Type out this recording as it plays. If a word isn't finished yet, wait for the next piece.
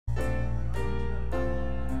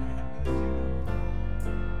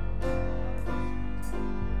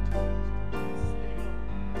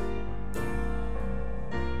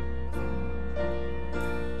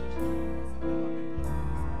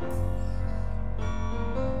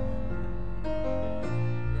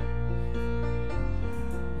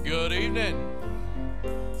Good evening.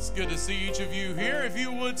 It's good to see each of you here. If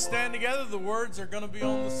you would stand together, the words are going to be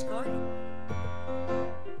on the screen.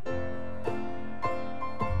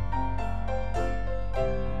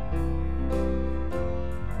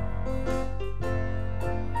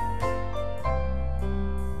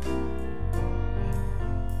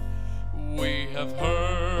 We have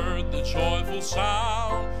heard the joyful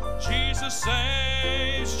sound. Jesus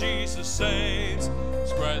saves, Jesus saves.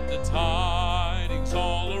 Spread the tidings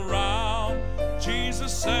all around.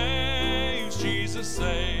 Jesus saves, Jesus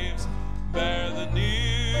saves. Bear the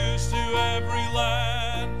news to every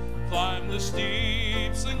land. Climb the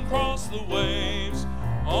steeps and cross the waves.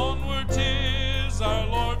 Onward 'tis our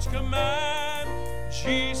Lord's command.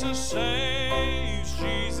 Jesus saves,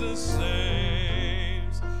 Jesus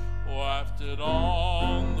saves. Wafted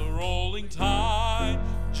on the rolling tide.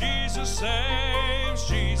 Jesus saves,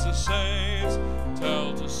 Jesus saves.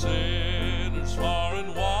 Tell to sinners far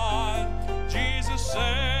and wide. Jesus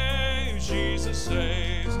saves, Jesus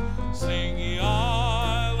saves. Sing ye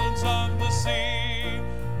islands of the sea.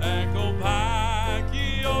 Echo back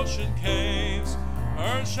ye ocean caves.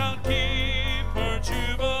 Earth shall keep her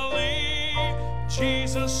jubilee.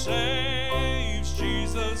 Jesus saves,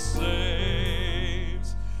 Jesus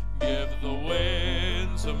saves. Give the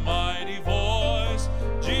winds a mighty voice.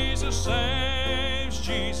 Jesus saves,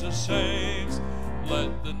 Jesus saves.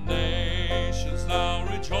 Let the nations now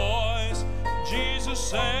rejoice. Jesus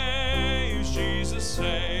saves, Jesus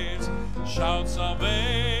saves. Shout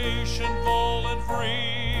salvation full and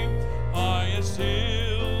free. Highest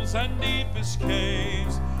hills and deepest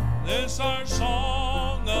caves. This our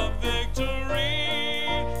song of victory.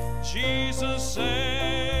 Jesus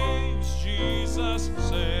saves, Jesus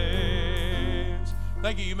saves.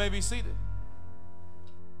 Thank you. You may be seated.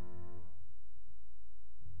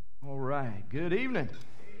 All right, good evening.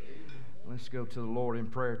 Let's go to the Lord in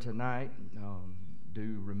prayer tonight.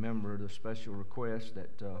 Do remember the special requests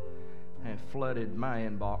that have flooded my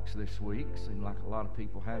inbox this week. Seems like a lot of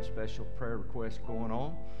people have special prayer requests going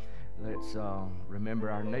on. Let's remember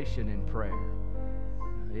our nation in prayer.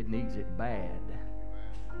 It needs it bad.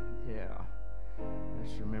 Yeah,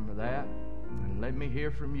 let's remember that. And let me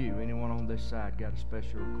hear from you. Anyone on this side got a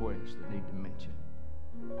special request that need to mention?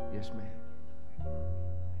 Yes, ma'am.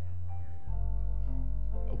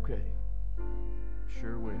 Okay.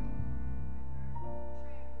 Sure will.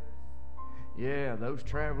 Yeah, those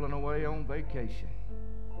traveling away on vacation.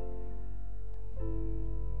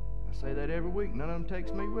 I say that every week. None of them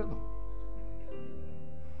takes me with them.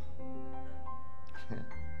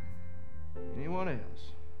 Anyone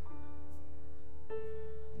else?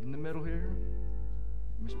 In the middle here?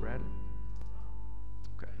 Miss Bradley?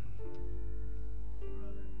 Okay.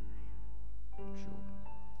 Sure.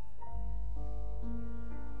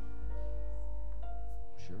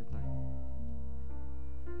 Sure thing.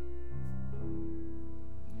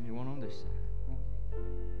 Anyone on this side?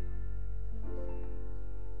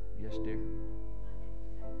 Yes, dear.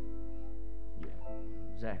 Yeah.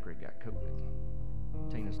 Zachary got COVID.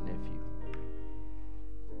 Tina's nephew.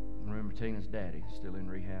 Remember Tina's daddy still in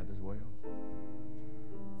rehab as well.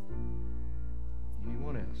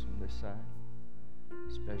 Anyone else on this side?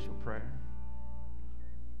 Special prayer?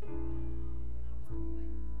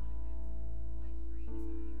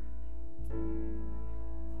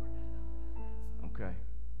 Okay.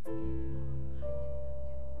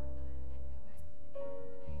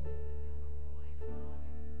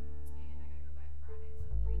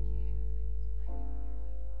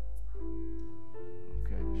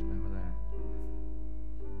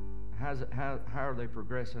 How are they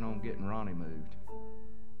progressing on getting Ronnie moved?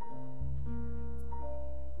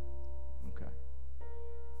 Okay.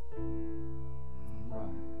 All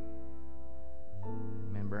right.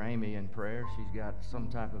 Remember Amy in prayer. She's got some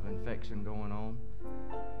type of infection going on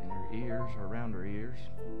in her ears or around her ears.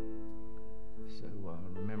 So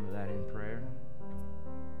remember that in prayer.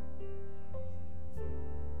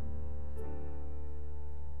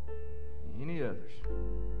 Any others?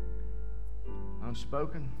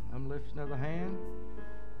 Unspoken, I'm lifting of the hand.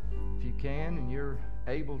 If you can and you're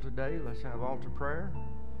able today, let's have altar prayer.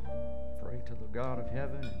 Pray to the God of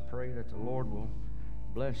heaven and pray that the Lord will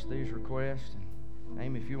bless these requests. And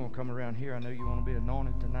Amy, if you want to come around here, I know you want to be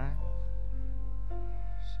anointed tonight.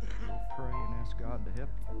 So we'll pray and ask God to help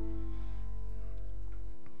you.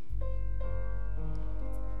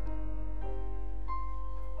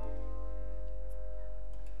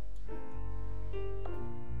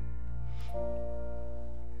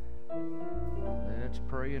 Let's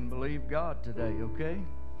pray and believe God today, okay?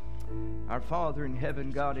 Our Father in heaven,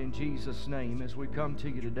 God, in Jesus' name, as we come to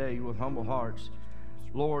you today with humble hearts,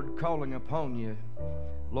 Lord, calling upon you,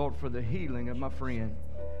 Lord, for the healing of my friend.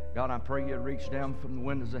 God, I pray you'd reach down from the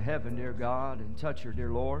windows of heaven, dear God, and touch her,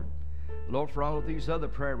 dear Lord. Lord, for all of these other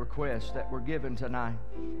prayer requests that were given tonight,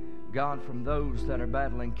 God, from those that are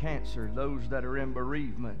battling cancer, those that are in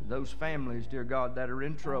bereavement, those families, dear God, that are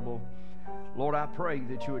in trouble, Lord, I pray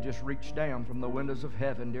that you would just reach down from the windows of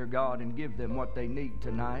heaven, dear God, and give them what they need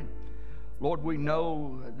tonight. Lord, we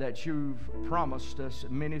know that you've promised us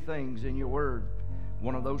many things in your word.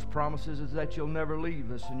 One of those promises is that you'll never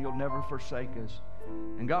leave us and you'll never forsake us.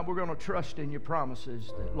 And God, we're going to trust in your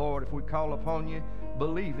promises that, Lord, if we call upon you,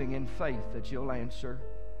 believing in faith that you'll answer.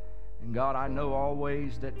 And God, I know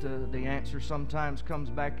always that the answer sometimes comes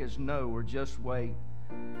back as no or just wait.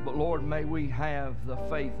 But Lord, may we have the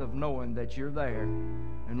faith of knowing that you're there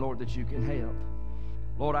and, Lord, that you can help.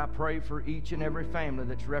 Lord, I pray for each and every family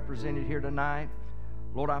that's represented here tonight.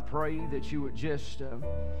 Lord, I pray that you would just,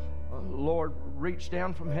 Lord, reach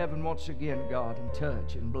down from heaven once again, God, and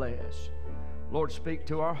touch and bless. Lord, speak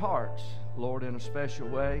to our hearts, Lord, in a special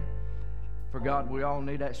way. For God, we all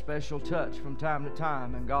need that special touch from time to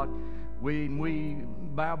time. And God, when we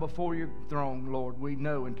bow before your throne, Lord, we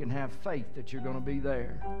know and can have faith that you're going to be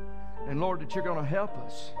there. And Lord, that you're going to help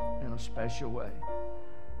us in a special way.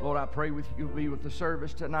 Lord, I pray with you be with the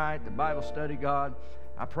service tonight, the Bible study, God.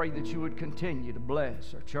 I pray that you would continue to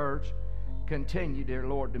bless our church. Continue, dear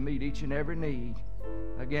Lord, to meet each and every need.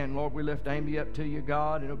 Again, Lord, we lift Amy up to you,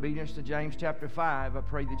 God, in obedience to James chapter 5. I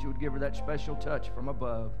pray that you would give her that special touch from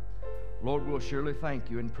above. Lord, we'll surely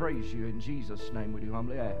thank you and praise you. In Jesus' name we do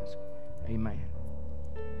humbly ask. Amen.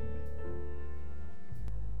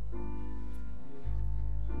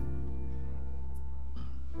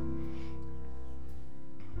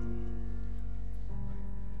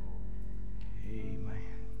 Amen.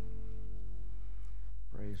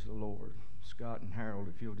 Praise the Lord. Scott and Harold,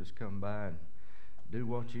 if you'll just come by and do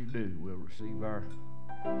what you do, we'll receive our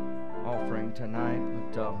offering tonight.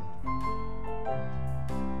 But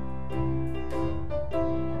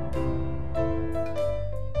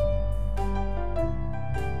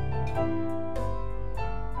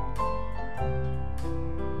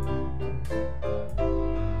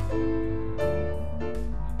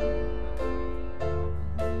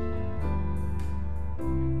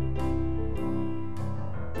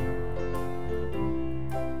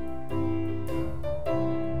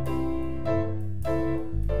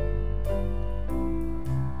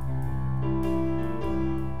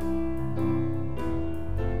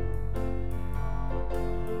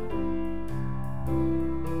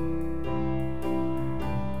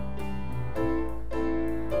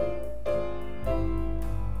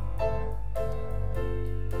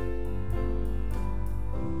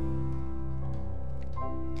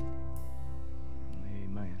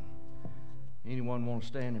anyone want to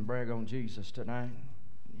stand and brag on Jesus tonight?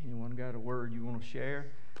 Anyone got a word you want to share?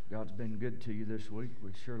 God's been good to you this week.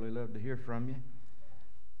 We'd surely love to hear from you.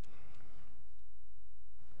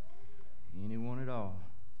 Anyone at all?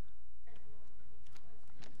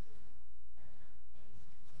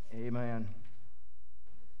 Amen.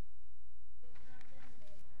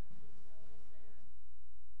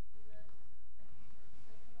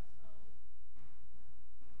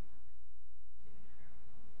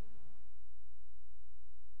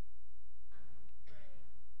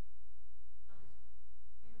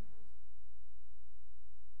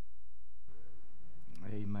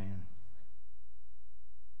 Amen.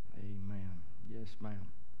 Amen. Yes, ma'am.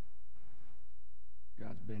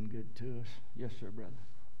 God's been good to us. Yes, sir, brother.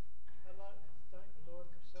 I'd like to thank the Lord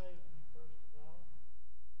for saving me, first of all.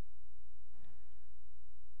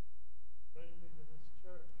 Bringing me to this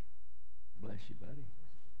church. Bless you, buddy. This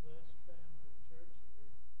is the blessed family of church here.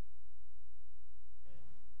 And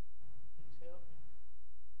he's helped me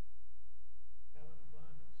have an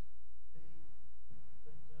abundance, need,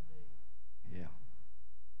 things I need. Yeah.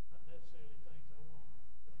 Not necessarily things I want,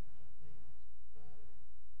 but things I need. He's provided.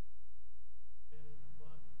 Been in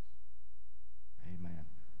abundance. Amen.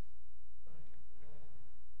 Thank him for that.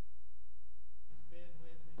 He's been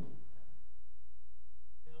with me.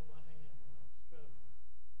 Held my hand when I'm struggling.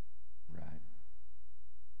 Right.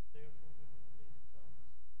 There for me when I need to talk to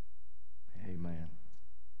somebody. Amen.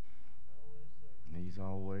 Always there. He's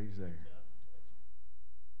always there. Reach out and touch him.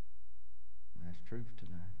 That's truth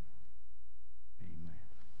tonight. Amen.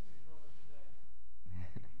 Praise the Lord today.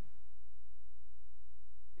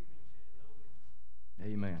 Keep his hand on me.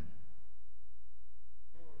 Amen.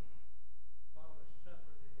 Lord, all the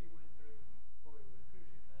suffering that he went through before he was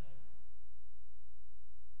crucified,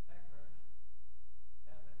 that hurts.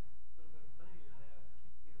 Have that little bit of pain I have,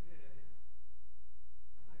 can't get rid of it.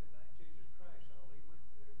 I think about Jesus Christ, all he went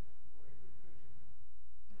through before he was crucified.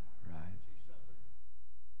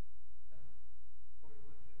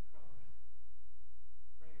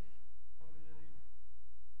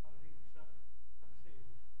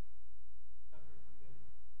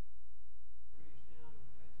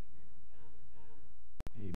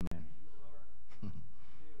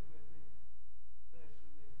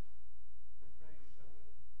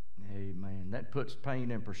 that puts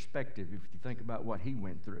pain in perspective if you think about what he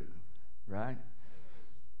went through, right?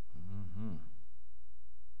 Mm-hmm.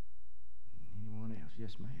 Anyone else?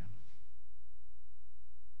 Yes, ma'am.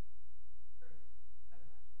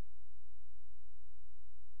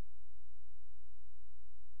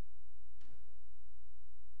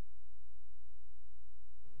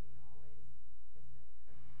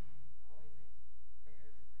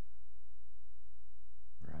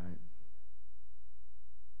 Right.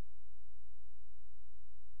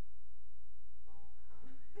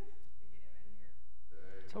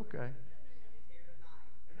 It's okay.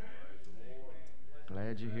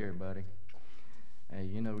 Glad you're here, buddy. Hey,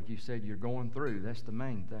 you know what you said you're going through. That's the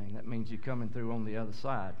main thing. That means you're coming through on the other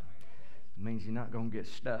side. It means you're not going to get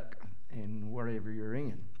stuck in wherever you're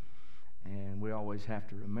in. And we always have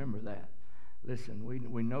to remember that. Listen,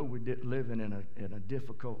 we know we're living in a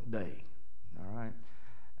difficult day, all right?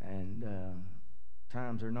 And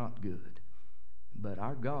times are not good. But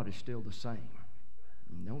our God is still the same.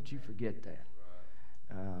 Don't you forget that.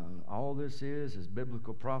 All this is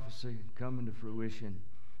biblical prophecy coming to fruition.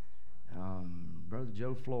 Brother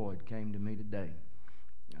Joe Floyd came to me today,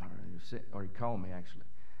 or he called me actually,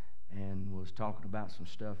 and was talking about some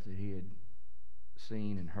stuff that he had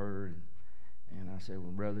seen and heard. And I said,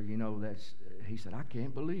 well, brother, you know, he said, I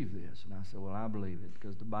can't believe this. And I said, well, I believe it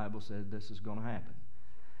because the Bible says this is going to happen.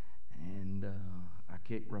 And I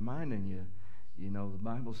keep reminding you, you know, the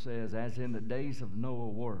Bible says, as in the days of Noah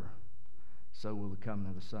were, so will the coming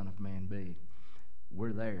of the Son of Man be.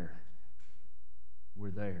 We're there.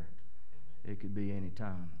 We're there. It could be any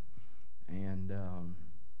time. And,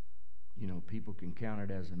 you know, people can count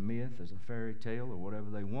it as a myth, as a fairy tale, or whatever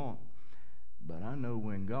they want. But I know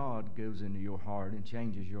when God goes into your heart and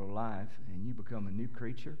changes your life and you become a new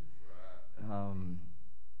creature,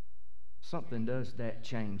 something does that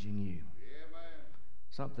change in you.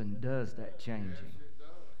 Something does that change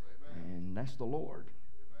in. And that's the Lord.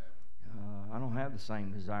 I don't have the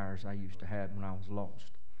same desires I used to have when I was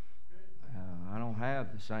lost. I don't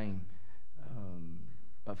have the same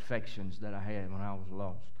affections that I had when I was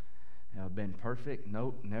lost. Have I been perfect?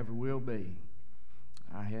 Nope, never will be.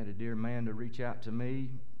 I had a dear man to reach out to me,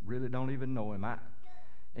 really don't even know him.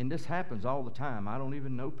 And this happens all the time. I don't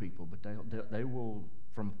even know people, but they will,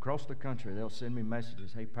 from across the country, they'll send me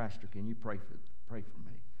messages, hey, Pastor, can you pray for me?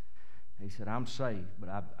 He said, I'm saved, but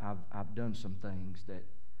I've done some things that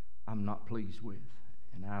I'm not pleased with,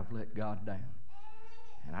 and I've let God down.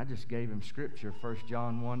 And I just gave him scripture, 1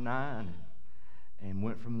 John 1:9, and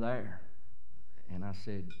went from there. And I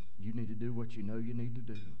said, you need to do what you know you need to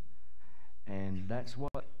do. And that's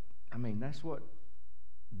what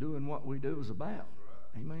doing what we do is about.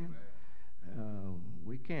 Amen.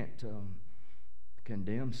 We can't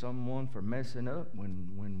condemn someone for messing up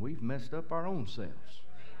when we've messed up our own selves.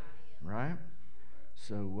 Right?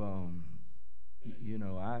 So, you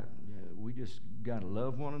know, we just got to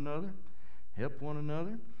love one another, help one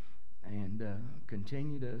another, and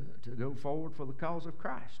continue to go forward for the cause of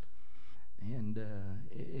Christ. And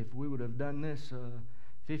if we would have done this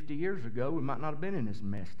 50 years ago, we might not have been in this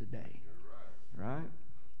mess today. Right?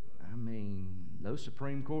 I mean, those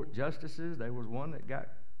Supreme Court justices, there was one that got,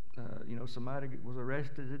 somebody was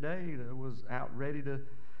arrested today that was out ready to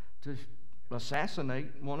assassinate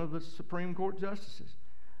one of the Supreme Court justices.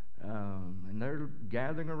 And they're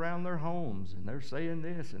gathering around their homes, and they're saying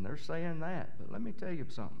this, and they're saying that. But let me tell you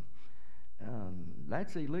something.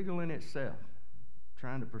 That's illegal in itself,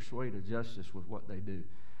 trying to persuade a justice with what they do.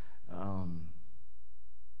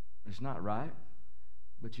 It's not right.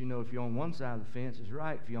 But you know, if you're on one side of the fence, it's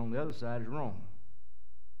right. If you're on the other side, it's wrong.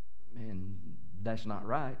 And that's not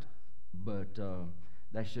right, but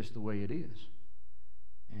that's just the way it is.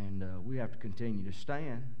 And we have to continue to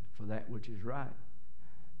stand for that which is right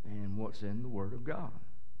and what's in the Word of God.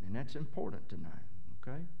 And that's important tonight,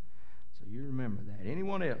 okay? So you remember that.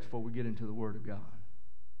 Anyone else before we get into the Word of God?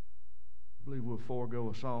 I believe we'll forego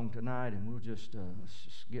a song tonight, and we'll just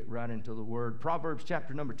get right into the Word. Proverbs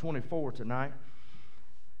chapter number 24 tonight.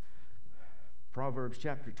 Proverbs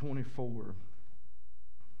chapter 24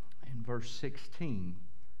 and verse 16.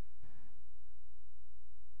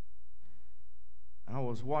 I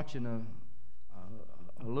was watching a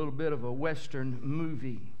little bit of a Western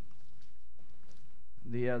movie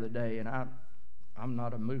the other day, and I'm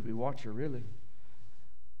not a movie watcher really.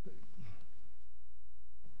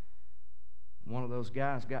 One of those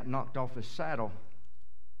guys got knocked off his saddle,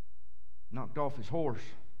 knocked off his horse,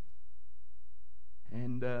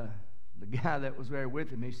 and the guy that was there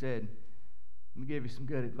with him, he said, let me give you some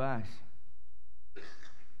good advice.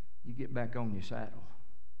 You get back on your saddle.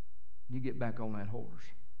 You get back on that horse,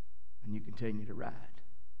 and you continue to ride.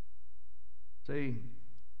 See,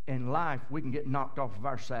 in life, we can get knocked off of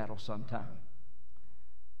our saddle sometime.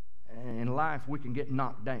 In life, we can get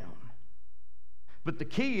knocked down. But the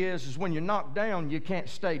key is when you're knocked down, you can't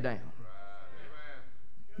stay down.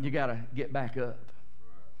 You got to get back up.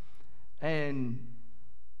 And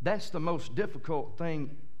that's the most difficult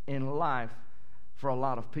thing in life for a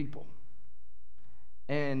lot of people.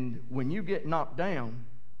 And when you get knocked down,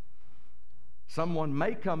 someone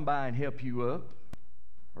may come by and help you up,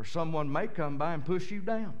 or someone may come by and push you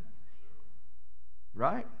down.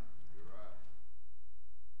 Right?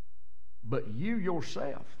 But you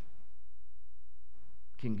yourself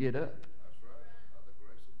can get up. That's right. By the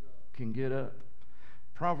grace of God. Can get up.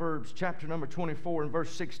 Proverbs chapter number 24 and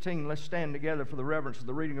verse 16. Let's stand together for the reverence of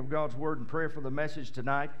the reading of God's word and prayer for the message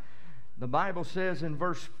tonight. The Bible says in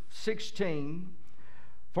verse 16,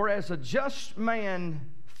 "For as a just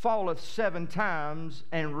man falleth 7 times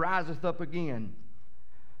and riseth up again,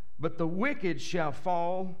 but the wicked shall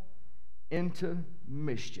fall into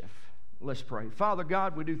mischief." Let's pray. Father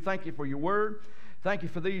God, we do thank you for your word. Thank you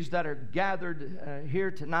for these that are gathered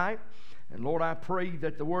here tonight. And Lord, I pray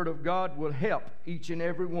that the word of God will help each and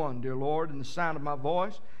every one, dear Lord, in the sound of my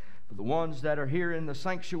voice. For the ones that are here in the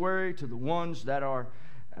sanctuary, to the ones that are,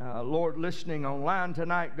 Lord, listening online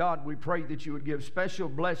tonight, God, we pray that you would give special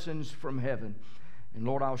blessings from heaven. And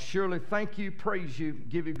Lord, I'll surely thank you, praise you,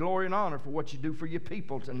 give you glory and honor for what you do for your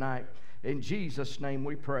people tonight. In Jesus' name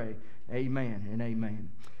we pray. Amen and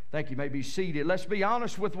amen. Thank you. You may be seated. Let's be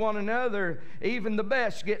honest with one another. Even the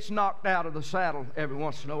best gets knocked out of the saddle every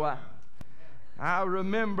once in a while. I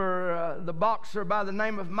remember the boxer by the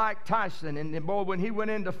name of Mike Tyson, and boy, when he went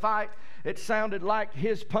in to fight, it sounded like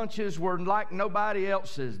his punches were like nobody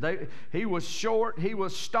else's. He was short, he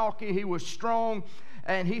was stocky, he was strong,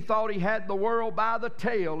 and he thought he had the world by the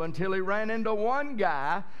tail until he ran into one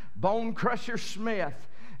guy, Bone Crusher Smith.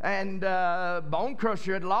 And Bone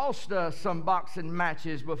Crusher had lost some boxing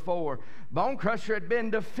matches before. Bone Crusher had been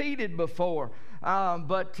defeated before.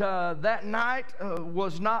 But that night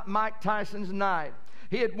was not Mike Tyson's night.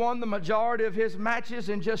 He had won the majority of his matches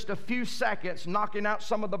in just a few seconds, knocking out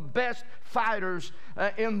some of the best fighters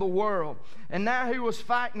in the world. And now he was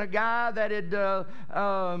fighting a guy that had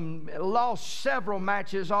lost several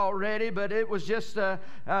matches already, but it was just,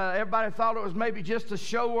 everybody thought it was maybe just a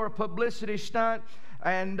show or a publicity stunt.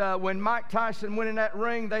 And when Mike Tyson went in that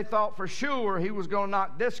ring, they thought for sure he was going to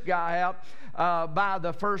knock this guy out by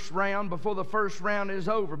the first round, before the first round is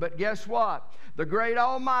over. But guess what? The great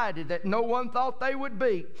Almighty that no one thought they would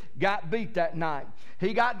beat got beat that night.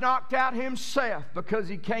 He got knocked out himself because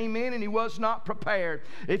he came in and he was not prepared.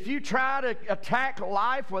 If you try to attack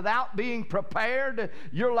life without being prepared,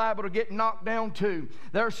 you're liable to get knocked down too.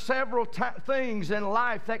 There are several things in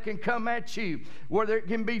life that can come at you, whether it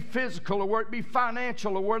can be physical or whether it be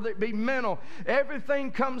financial or whether it be mental. Everything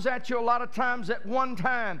comes at you a lot of times at one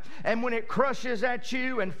time. And when it crushes at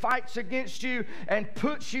you and fights against you and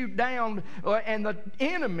puts you down, and the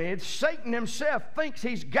enemy, Satan himself, thinks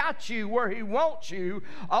he's got you where he wants you,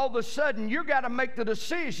 all of a sudden you got to make the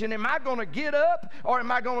decision, am I going to get up or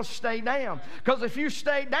am I going to stay down? Because if you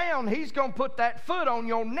stay down, he's going to put that foot on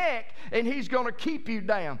your neck and he's going to keep you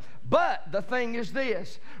down. But the thing is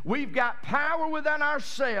this, we've got power within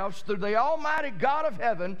ourselves through the Almighty God of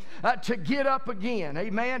heaven to get up again.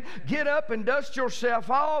 Amen. Get up and dust yourself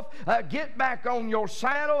off, get back on your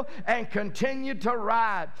saddle and continue to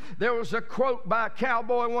ride. There was a quote by a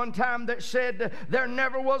cowboy one time that said, there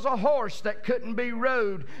never was a horse that couldn't be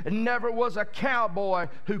rode, and never was a cowboy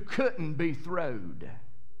who couldn't be throwed.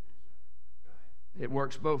 It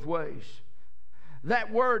works both ways.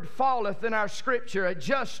 That word falleth in our scripture, a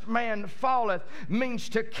just man falleth, means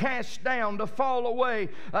to cast down, to fall away,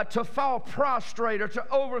 to fall prostrate, or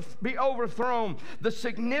to be overthrown. The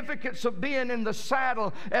significance of being in the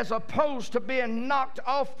saddle as opposed to being knocked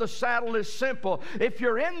off the saddle is simple. If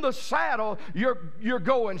you're in the saddle, you're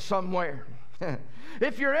going somewhere.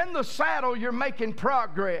 If you're in the saddle, you're making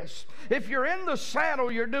progress. If you're in the saddle,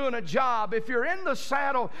 you're doing a job. If you're in the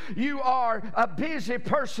saddle, you are a busy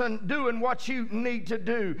person doing what you need to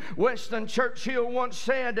do. Winston Churchill once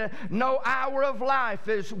said, no hour of life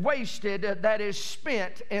is wasted that is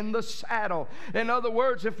spent in the saddle. In other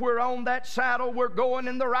words, if we're on that saddle, we're going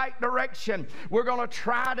in the right direction. We're going to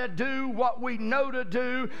try to do what we know to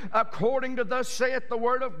do according to thus saith the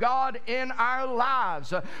Word of God in our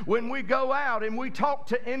lives. When we go out and we talk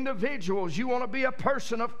to individuals, you want to be a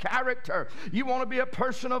person of character. You want to be a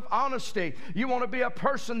person of honesty. You want to be a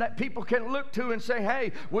person that people can look to and say,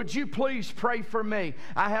 hey, would you please pray for me?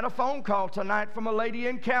 I had a phone call tonight from a lady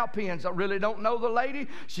in Cowpens. I really don't know the lady.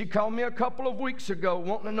 She called me a couple of weeks ago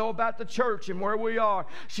wanting to know about the church and where we are.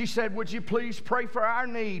 She said, would you please pray for our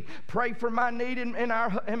need? Pray for my need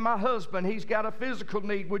and my husband. He's got a physical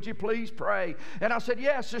need. Would you please pray? And I said,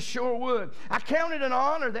 yes, I sure would. I counted an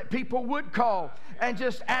honor that people would call and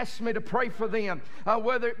just ask me to pray for them,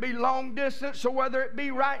 whether it be long distance or whether it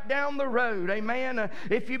be right down the road. Amen.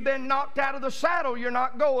 If you've been knocked out of the saddle, you're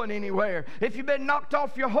not going anywhere. If you've been knocked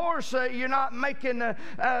off your horse, you're not making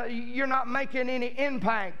any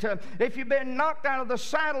impact. If you've been knocked out of the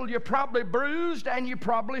saddle, you're probably bruised and you're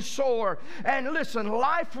probably sore. And listen,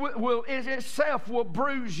 life in itself will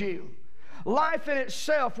bruise you. Life in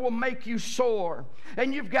itself will make you sore.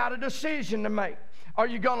 And you've got a decision to make. Are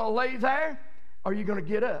you going to lay there? Or are you going to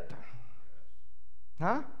get up?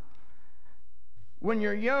 Huh? When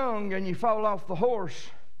you're young and you fall off the horse,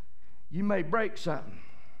 you may break something.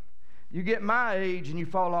 You get my age and you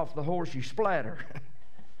fall off the horse, you splatter.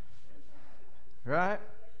 Right?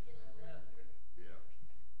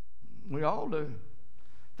 We all do.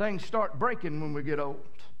 Things start breaking when we get old.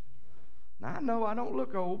 Now, I know I don't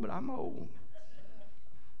look old, but I'm old.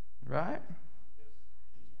 Right?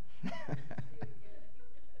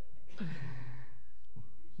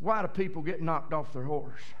 Why do people get knocked off their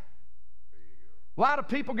horse? Why do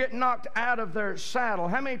people get knocked out of their saddle?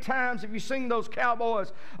 How many times have you seen those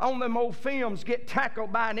cowboys on them old films get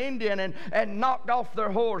tackled by an Indian and knocked off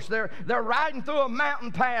their horse? They're riding through a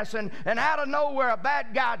mountain pass and out of nowhere a bad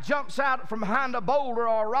guy jumps out from behind a boulder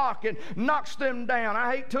or a rock and knocks them down.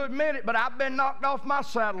 I hate to admit it, but I've been knocked off my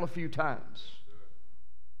saddle a few times.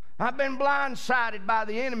 I've been blindsided by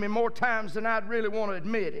the enemy more times than I'd really want to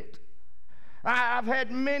admit it. I've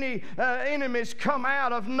had many enemies come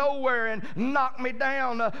out of nowhere and knock me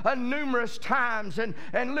down numerous times.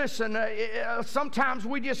 And listen, sometimes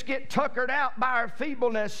we just get tuckered out by our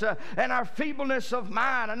feebleness and our feebleness of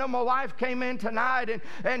mind. I know my wife came in tonight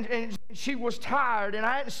and she was tired, and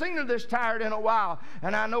I hadn't seen her this tired in a while.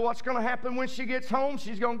 And I know what's going to happen when she gets home.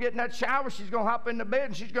 She's going to get in that shower, she's going to hop into bed,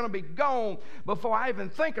 and she's going to be gone before I even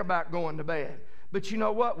think about going to bed. But you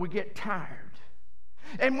know what? We get tired.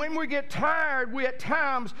 And when we get tired, we at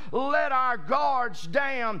times let our guards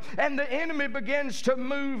down, and the enemy begins to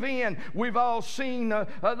move in. We've all seen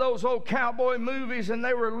those old cowboy movies, and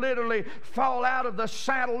they were literally fall out of the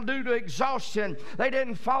saddle due to exhaustion. They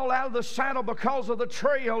didn't fall out of the saddle because of the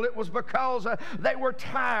trail. It was because they were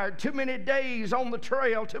tired. Too many days on the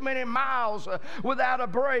trail, too many miles without a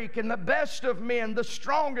break. And the best of men, the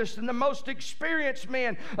strongest and the most experienced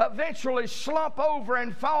men, eventually slump over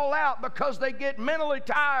and fall out because they get mentally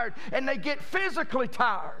tired and they get physically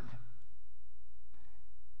tired.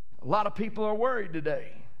 A lot of people are worried today.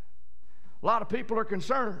 A lot of people are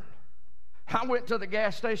concerned. I went to the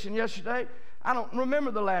gas station yesterday. I don't remember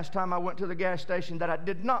the last time I went to the gas station that I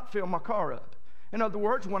did not fill my car up. In other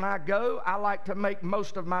words, when I go, I like to make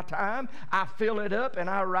most of my time. I fill it up and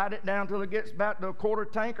I ride it down till it gets about to a quarter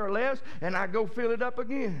tank or less, and I go fill it up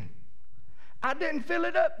again. I didn't fill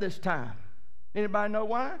it up this time. Anybody know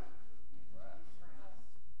why?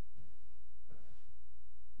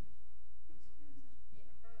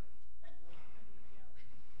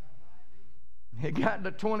 It got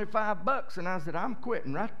to $25, and I said, I'm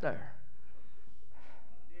quitting right there.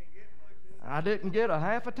 I didn't get a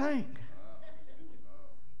half a tank.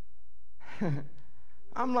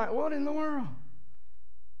 I'm like, what in the world?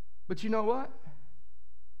 But you know what?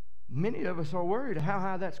 Many of us are worried how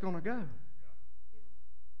high that's going to go.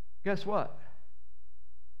 Guess what?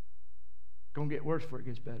 It's going to get worse before it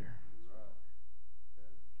gets better.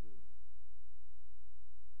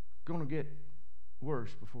 It's going to get worse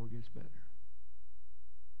before it gets better.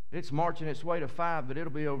 It's marching its way to 5, but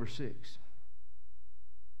it'll be over 6.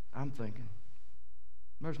 I'm thinking.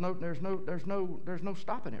 There's no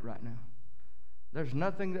stopping it right now. There's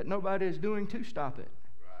nothing that nobody is doing to stop it.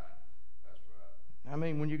 Right. That's right. I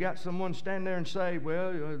mean, when you got someone stand there and say,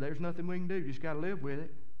 well, there's nothing we can do, you just got to live with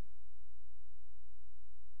it.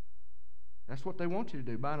 That's what they want you to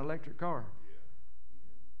do, buy an electric car.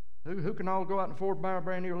 Yeah. Who can all go out and afford to buy a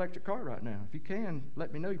brand new electric car right now? If you can,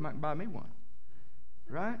 let me know. You might buy me one.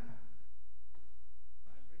 Right?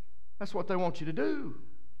 That's what they want you to do.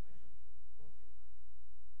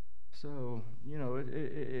 So, you know,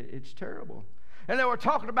 it's terrible. And they were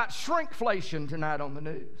talking about shrinkflation tonight on the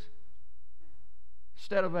news.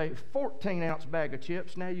 Instead of a 14-ounce bag of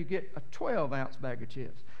chips, now you get a 12-ounce bag of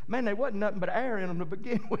chips. Man, there wasn't nothing but air in them to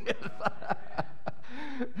begin with.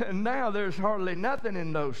 And now there's hardly nothing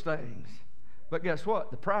in those things. But guess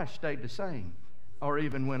what? The price stayed the same or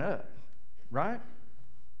even went up, right?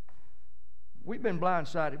 We've been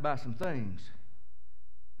blindsided by some things.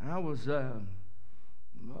 I was I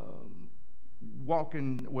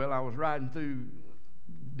was riding through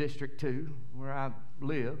District 2 where I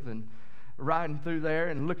live, and riding through there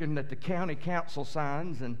and looking at the county council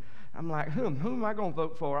signs, and I'm like, who am I going to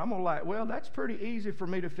vote for? I'm going to like, well, that's pretty easy for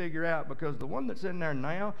me to figure out, because the one that's in there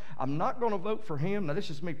now, I'm not going to vote for him. Now, this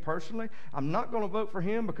is me personally. I'm not going to vote for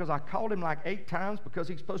him because I called him like 8 times because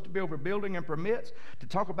he's supposed to be over building and permits to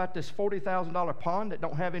talk about this $40,000 pond that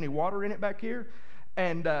don't have any water in it back here,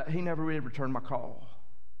 and he never really returned my call.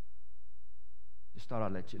 Just thought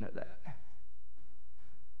I'd let you know that.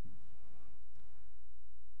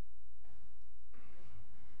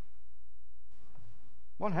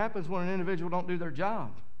 What happens when an individual don't do their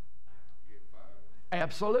job?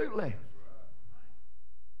 Absolutely.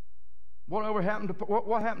 What happened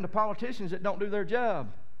to politicians that don't do their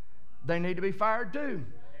job? They need to be fired too.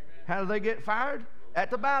 How do they get fired?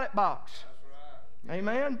 At the ballot box.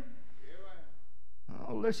 Amen.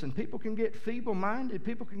 Oh, listen, people can get feeble-minded.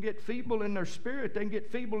 People can get feeble in their spirit. They can get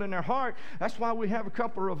feeble in their heart. That's why we have a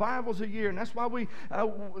couple of revivals a year. And that's why we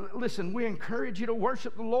encourage you to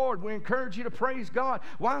worship the Lord. We encourage you to praise God.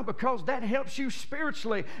 Why? Because that helps you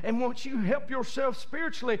spiritually. And once you help yourself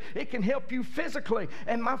spiritually, it can help you physically.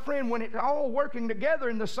 And my friend, when it's all working together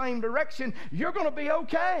in the same direction, you're going to be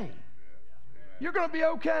okay. You're going to be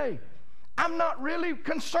okay. I'm not really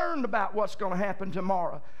concerned about what's going to happen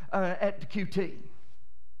tomorrow at the QT.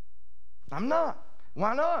 I'm not.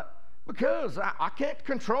 Why not? Because I can't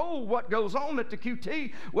control what goes on at the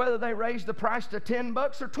QT, whether they raise the price to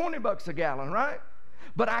 $10 or $20 a gallon, right?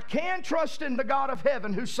 But I can trust in the God of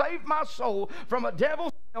heaven who saved my soul from a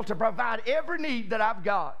devil's hell to provide every need that I've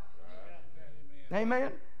got.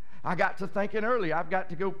 Amen. I got to thinking earlier, I've got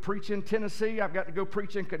to go preach in Tennessee, I've got to go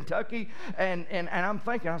preach in Kentucky, and I'm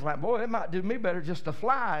thinking, I was like, boy, it might do me better just to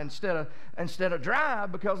fly instead of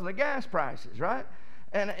drive because of the gas prices, right?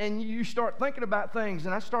 And you start thinking about things,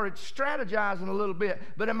 and I started strategizing a little bit.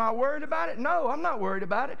 But am I worried about it? No, I'm not worried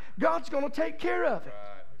about it. God's going to take care of it.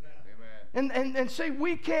 And see,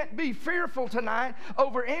 we can't be fearful tonight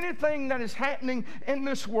over anything that is happening in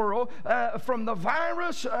this world, from the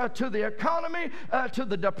virus to the economy to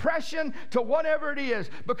the depression to whatever it is,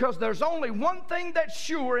 because there's only one thing that's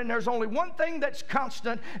sure and there's only one thing that's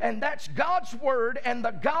constant, and that's God's Word and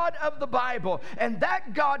the God of the Bible. And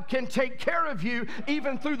that God can take care of you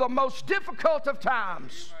even through the most difficult of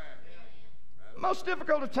times. Most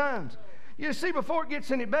difficult of times. You see, before it gets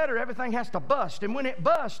any better, everything has to bust. And when it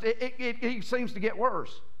busts, it seems to get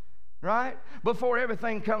worse, right? Before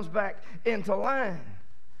everything comes back into line.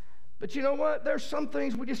 But you know what? There's some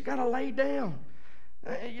things we just got to lay down.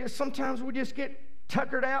 Sometimes we just get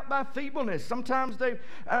tuckered out by feebleness. Sometimes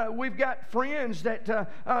we've got friends that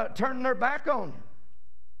turn their back on you.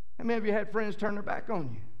 How many of you had friends turn their back on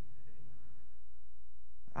you?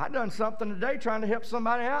 I done something today trying to help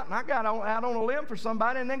somebody out, and I got out on a limb for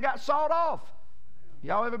somebody and then got sawed off.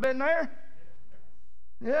 Y'all ever been there?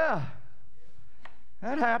 Yeah.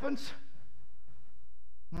 That happens.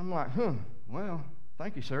 And I'm like, well,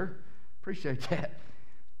 thank you, sir. Appreciate that.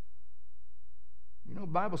 You know, the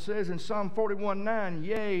Bible says in Psalm 41:9,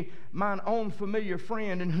 yea, mine own familiar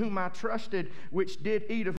friend in whom I trusted, which did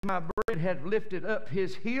eat of my bread, had lifted up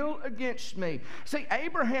his heel against me. See,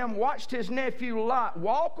 Abraham watched his nephew Lot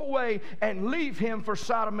walk away and leave him for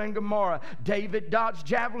Sodom and Gomorrah. David dodged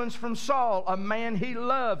javelins from Saul, a man he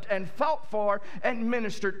loved and fought for and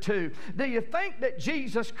ministered to. Do you think that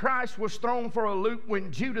Jesus Christ was thrown for a loop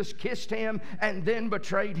when Judas kissed him and then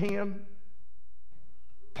betrayed him?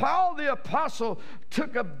 Paul the apostle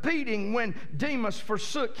took a beating when Demas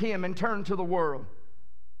forsook him and turned to the world.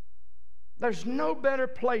 There's no better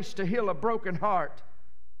place to heal a broken heart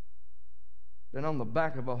than on the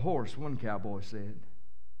back of a horse, one cowboy said.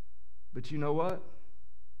 But you know what?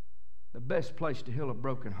 The best place to heal a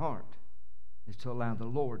broken heart is to allow the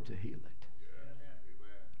Lord to heal it.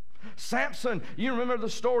 Samson, you remember the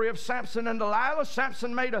story of Samson and Delilah.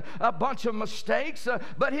 Samson made a bunch of mistakes,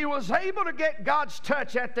 but he was able to get God's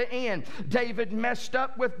touch at the end. David messed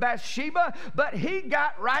up with Bathsheba, but he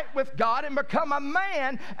got right with God and become a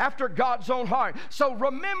man after God's own heart. So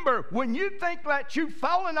remember, when you think that you've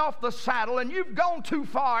fallen off the saddle and you've gone too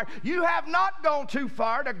far, you have not gone too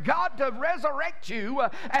far to God to resurrect you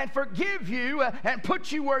and forgive you and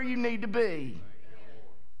put you where you need to be.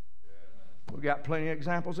 We've got plenty of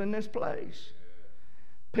examples in this place.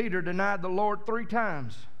 Peter denied the Lord 3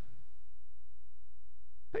 times.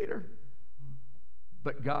 Peter.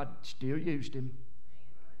 But God still used him.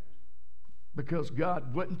 because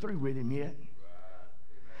God wasn't through with him yet.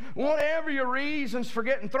 Whatever your reasons for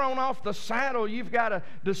getting thrown off the saddle, you've got a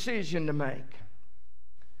decision to make.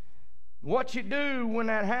 What you do when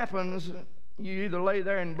that happens, you either lay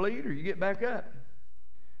there and bleed or you get back up.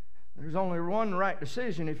 There's only one right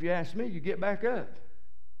decision. If you ask me, you get back up.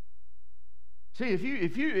 See, if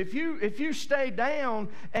you stay down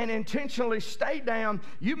and intentionally stay down,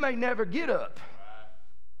 you may never get up.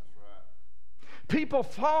 People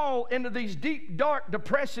fall into these deep, dark,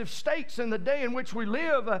 depressive states in the day in which we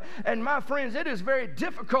live. And my friends, it is very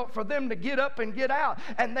difficult for them to get up and get out.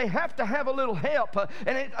 And they have to have a little help.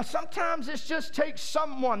 Sometimes it just takes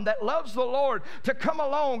someone that loves the Lord to come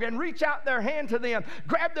along and reach out their hand to them,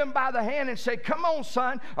 grab them by the hand and say, come on,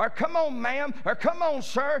 son, or come on, ma'am, or come on,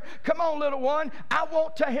 sir, come on, little one. I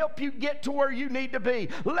want to help you get to where you need to be.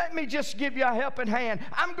 Let me just give you a helping hand.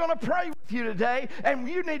 I'm going to pray with you today, and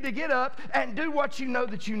you need to get up and do what you know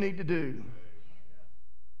that you need to do.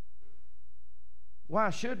 Why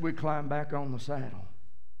should we climb back on the saddle?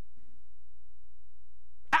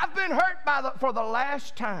 I've been hurt for the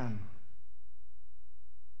last time.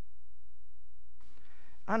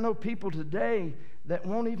 I know people today that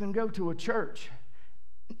won't even go to a church,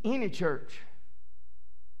 any church,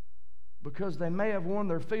 because they may have worn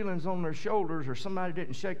their feelings on their shoulders or somebody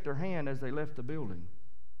didn't shake their hand as they left the building.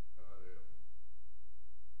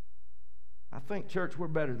 I think, church, we're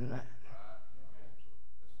better than that.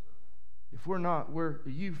 If we're not,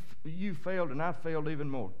 you failed and I failed even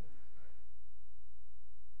more.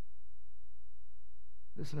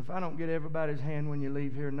 Listen, if I don't get everybody's hand when you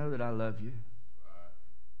leave here, know that I love you.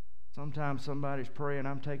 Sometimes somebody's praying,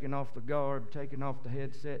 I'm taking off the garb, taking off the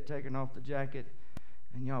headset, taking off the jacket,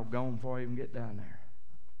 and y'all gone before I even get down there.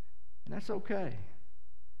 And that's okay.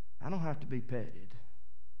 I don't have to be petted.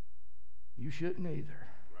 You shouldn't either.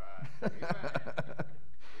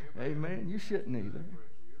 Amen. You shouldn't either.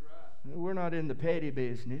 We're not in the petty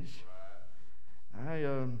business.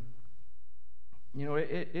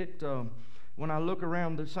 When I look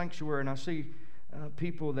around the sanctuary and I see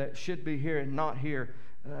people that should be here and not here,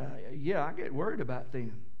 I get worried about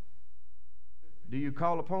them. Do you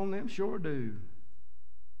call upon them? Sure do.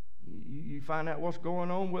 You find out what's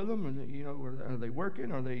going on with them, and are they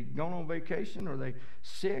working? Are they going on vacation? Are they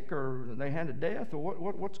sick? Or are they had a death? Or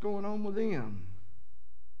what's going on with them?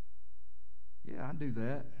 Yeah, I do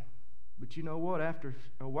that. But you know what? After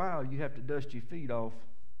a while, you have to dust your feet off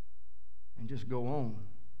and just go on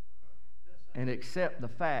and accept the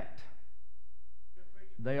fact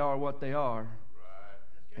they are what they are,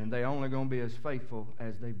 and they're only going to be as faithful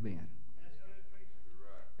as they've been.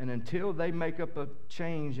 And until they make up a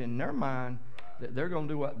change in their mind that they're going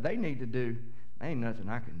to do what they need to do, ain't nothing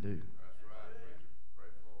I can do.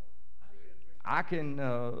 I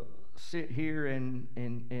can sit here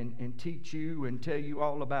and teach you and tell you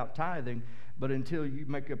all about tithing, but until you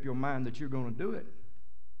make up your mind that you're going to do it,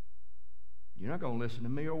 you're not going to listen to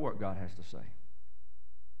me or what God has to say.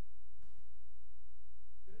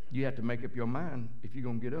 You have to make up your mind if you're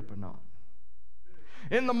going to get up or not.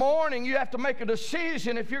 In the morning, you have to make a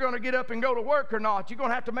decision if you're going to get up and go to work or not. You're going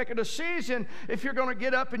to have to make a decision if you're going to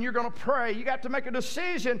get up and you're going to pray. You got to make a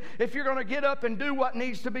decision if you're going to get up and do what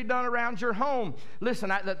needs to be done around your home. Listen,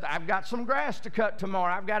 I've got some grass to cut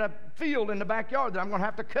tomorrow. I've got a field in the backyard that I'm going to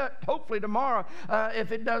have to cut hopefully tomorrow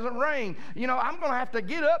if it doesn't rain. I'm going to have to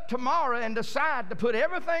get up tomorrow and decide to put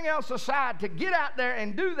everything else aside to get out there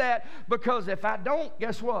and do that, because if I don't,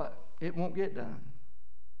 guess what? It won't get done.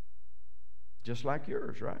 Just like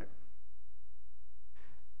yours, right?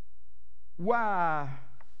 Why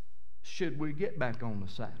should we get back on the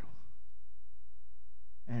saddle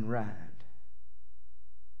and ride?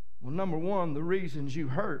 Well, number one, the reasons you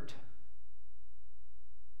hurt,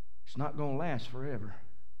 it's not going to last forever.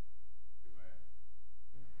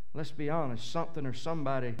 Let's be honest, something or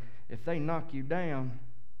somebody, if they knock you down,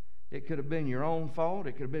 it could have been your own fault.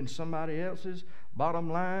 It could have been somebody else's.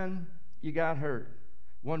 Bottom line, you got hurt.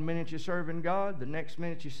 1 minute you're serving God, the next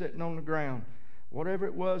minute you're sitting on the ground. Whatever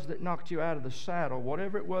it was that knocked you out of the saddle,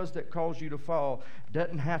 whatever it was that caused you to fall,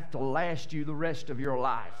 doesn't have to last you the rest of your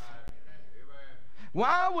life.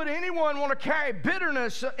 Why would anyone want to carry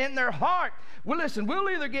bitterness in their heart? Well, listen, we'll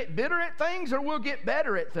either get bitter at things or we'll get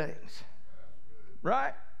better at things.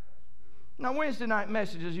 Right? Now, Wednesday night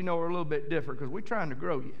messages, are a little bit different because we're trying to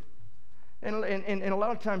grow you. And a lot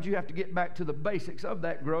of times you have to get back to the basics of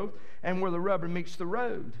that growth and where the rubber meets the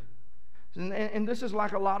road. And this is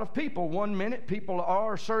like a lot of people. 1 minute people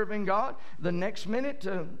are serving God. The next minute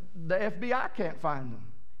the FBI can't find them.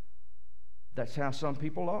 That's how some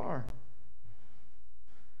people are.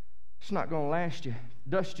 It's not going to last you.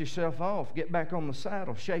 Dust yourself off, get back on the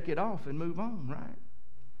saddle, shake it off, and move on, right?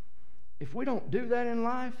 If we don't do that in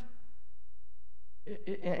life,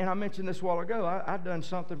 and I mentioned this a while ago, I'd done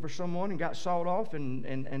something for someone and got sawed off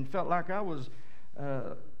and felt like I was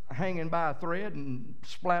hanging by a thread and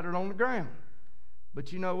splattered on the ground.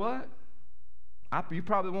 But you know what? You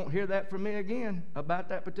probably won't hear that from me again about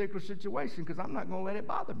that particular situation, because I'm not going to let it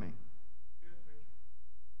bother me.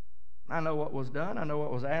 I know what was done. I know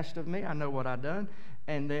what was asked of me. I know what I've done.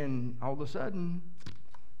 And then all of a sudden,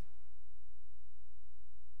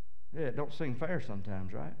 yeah, it don't seem fair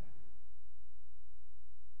sometimes, right?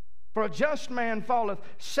 For a just man falleth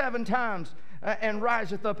 7 times and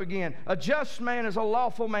riseth up again. A just man is a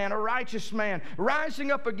lawful man, a righteous man.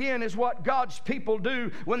 Rising up again is what God's people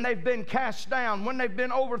do when they've been cast down, when they've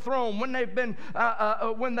been overthrown, when they've been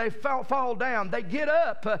when they fall down. They get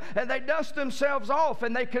up and they dust themselves off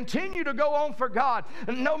and they continue to go on for God,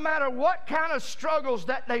 no matter what kind of struggles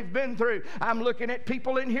that they've been through. I'm looking at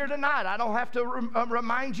people in here tonight. I don't have to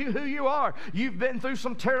remind you who you are. You've been through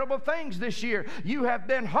some terrible things this year. You have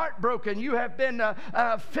been heartbroken. You have been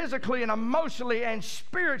physically and emotionally and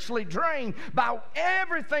spiritually drained by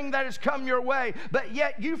everything that has come your way, but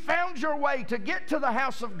yet you found your way to get to the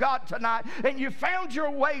house of God tonight, and you found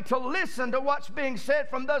your way to listen to what's being said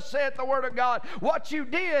from thus saith the word of God. What you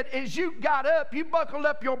did is you got up, you buckled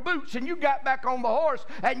up your boots, and you got back on the horse,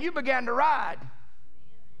 and you began to ride.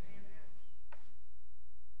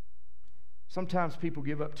 Sometimes people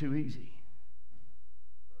give up too easy,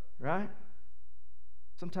 right?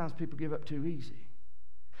 Sometimes people give up too easy.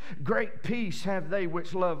 Great peace have they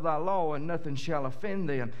which love thy law, and nothing shall offend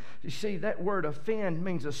them. You see, that word offend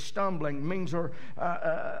means a stumbling, means an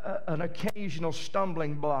occasional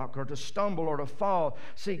stumbling block, or to stumble or to fall.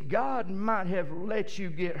 See, God might have let you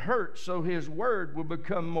get hurt so His word will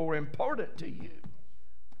become more important to you.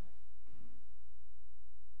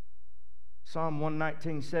 Psalm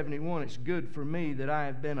 119:71, it's good for me that I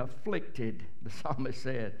have been afflicted, the psalmist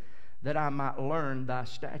said, that I might learn thy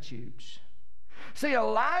statutes. See,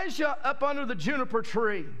 Elijah up under the juniper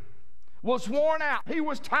tree was worn out. He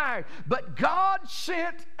was tired. But God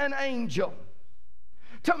sent an angel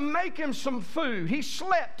to make him some food. He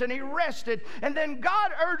slept and he rested. And then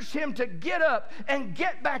God urged him to get up and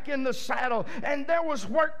get back in the saddle. And there was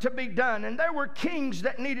work to be done. And there were kings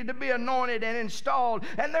that needed to be anointed and installed.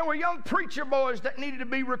 And there were young preacher boys that needed to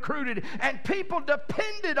be recruited. And people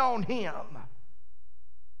depended on him.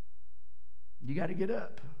 You got to get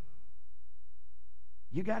up.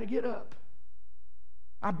 You got to get up.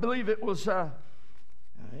 I believe it was,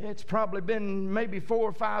 it's probably been maybe 4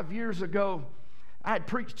 or 5 years ago. I had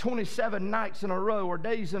preached 27 nights in a row, or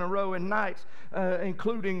days in a row, and nights,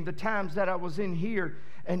 including the times that I was in here.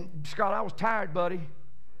 And Scott, I was tired, buddy.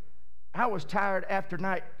 I was tired after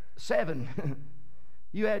night 7.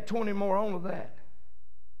 You add 20 more on to that.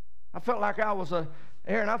 I felt like I was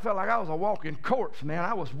Aaron, I felt like I was a walking corpse, man.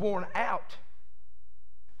 I was worn out.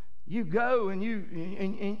 You go and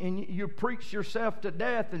you preach yourself to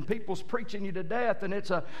death, and people's preaching you to death, and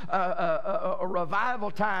it's a revival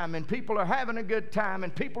time, and people are having a good time,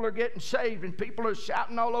 and people are getting saved, and people are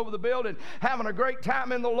shouting all over the building, having a great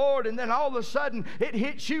time in the Lord. And then all of a sudden it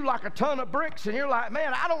hits you like a ton of bricks, and you're like,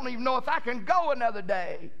 man, I don't even know if I can go another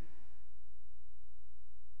day.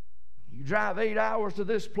 You drive 8 hours to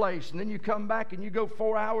this place, and then you come back and you go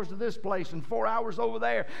 4 hours to this place, and 4 hours over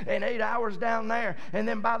there, and 8 hours down there. And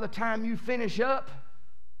then by the time you finish up,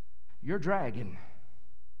 you're dragging.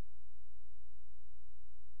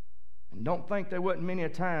 And don't think there wasn't many a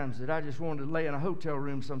times that I just wanted to lay in a hotel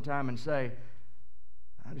room sometime and say,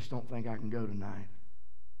 I just don't think I can go tonight.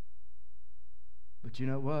 But you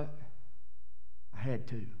know what? I had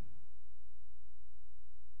to.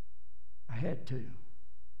 I had to.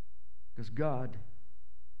 Because God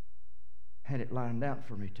had it lined out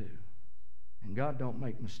for me to. And God don't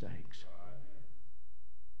make mistakes.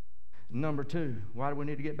 Number 2, why do we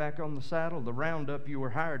need to get back on the saddle? The roundup you were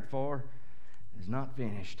hired for is not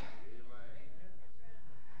finished.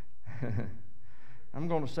 I'm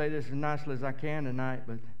going to say this as nicely as I can tonight,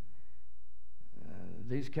 but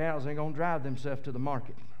these cows ain't going to drive themselves to the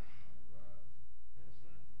market.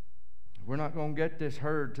 We're not going to get this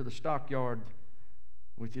herd to the stockyard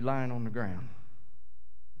with you lying on the ground.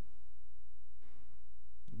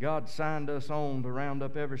 God signed us on to round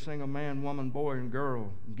up every single man, woman, boy, and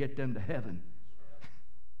girl and get them to heaven.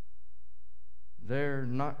 They're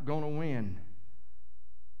not going to win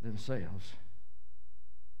themselves.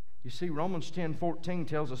 You see, Romans 10:14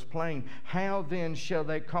 tells us plain, how then shall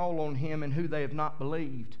they call on him in who they have not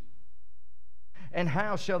believed? And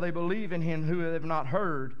how shall they believe in him who they have not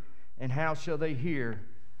heard? And how shall they hear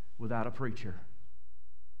without a preacher?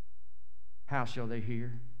 How shall they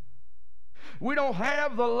hear? We don't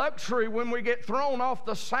have the luxury when we get thrown off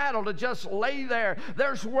the saddle to just lay there.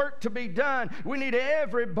 There's work to be done. We need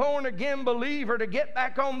every born-again believer to get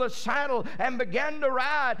back on the saddle and begin to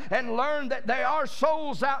ride and learn that there are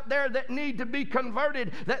souls out there that need to be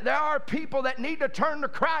converted, that there are people that need to turn to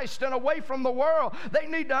Christ and away from the world. They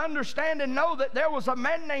need to understand and know that there was a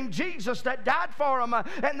man named Jesus that died for them,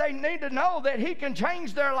 and they need to know that He can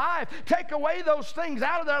change their life, take away those things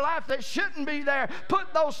out of their life that shouldn't be there,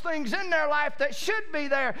 put those things in their life that should be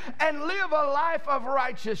there, and live a life of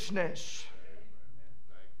righteousness.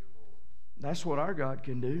 That's what our God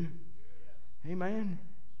can do. Amen.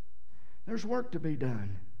 There's work to be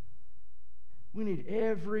done. We need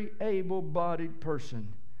every able-bodied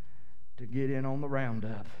person to get in on the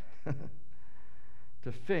roundup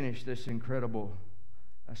to finish this incredible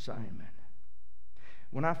assignment.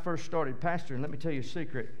 When I first started pastoring, let me tell you a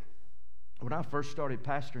secret. When I first started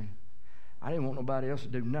pastoring, I didn't want nobody else to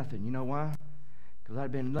do nothing. You know why? Because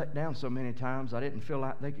I'd been let down so many times, I didn't feel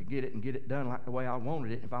like they could get it and get it done like the way I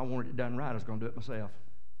wanted it. If I wanted it done right, I was going to do it myself.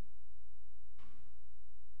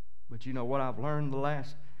 But you know what I've learned the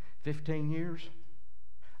last 15 years?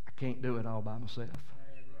 I can't do it all by myself.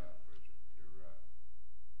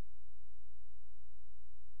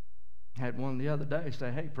 I had one the other day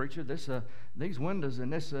say, "Hey, preacher, these windows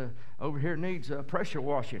and this over here needs pressure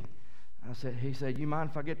washing." He said, "You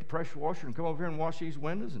mind if I get the pressure washer and come over here and wash these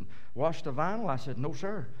windows and wash the vinyl?" I said, "No,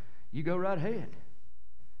 sir. You go right ahead."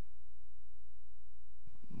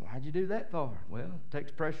 "Why'd you do that for?" "Well, it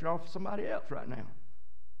takes pressure off somebody else right now."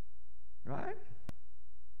 Right?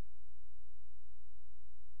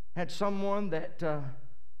 Had someone that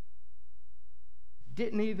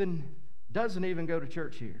doesn't even go to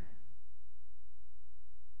church here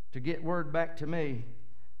to get word back to me,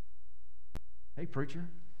 "Hey, preacher,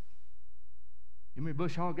 give me a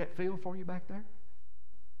bush hog that field for you back there?"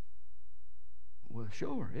 "Well,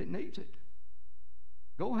 sure, it needs it.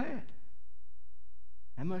 Go ahead."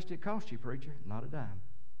 "How much did it cost you, preacher?" "Not a dime."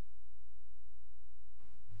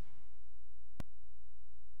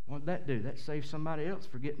 What did that do? That saved somebody else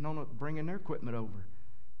for getting on it, bringing their equipment over,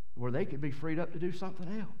 where they could be freed up to do something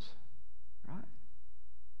else. Right?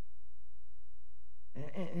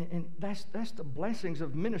 And that's the blessings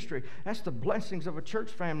of ministry. That's the blessings of a church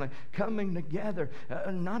family coming together,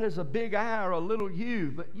 not as a big I or a little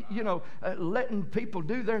you, but letting people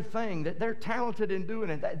do their thing, that they're talented in doing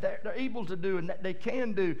it, that they're able to do, and that they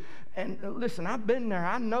can do. And listen, I've been there.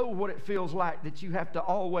 I know what it feels like that you have to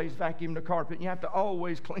always vacuum the carpet, and you have to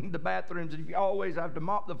always clean the bathrooms, and you always have to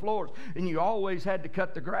mop the floors, and you always had to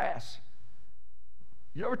cut the grass.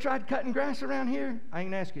 You ever tried cutting grass around here? I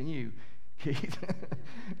ain't asking you, Keith.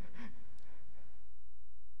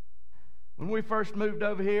 When we first moved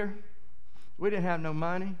over here, we didn't have no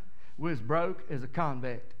money. We was broke as a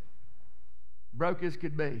convict. Broke as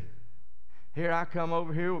could be. Here I come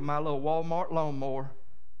over here with my little Walmart lawnmower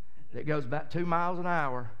that goes about 2 miles an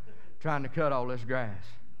hour trying to cut all this grass.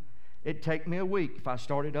 It'd take me a week if I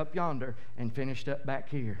started up yonder and finished up back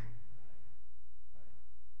here.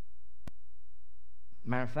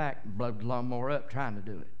 Matter of fact, blowed the lawnmower up trying to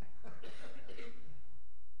do it.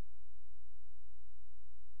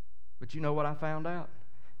 But you know what I found out?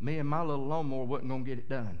 Me and my little lawnmower wasn't going to get it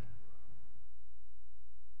done.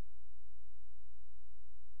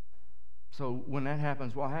 So when that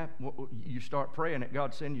happens, what happens? You start praying that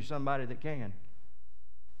God send you somebody that can.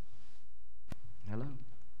 Hello?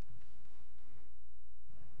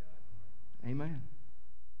 Amen.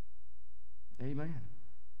 Amen.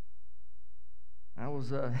 I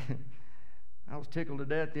was tickled to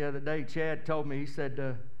death the other day. Chad told me, he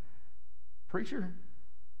said, "Preacher,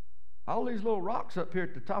 all these little rocks up here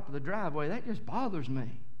at the top of the driveway, that just bothers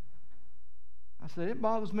me." I said, "It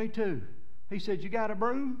bothers me too." He said, "You got a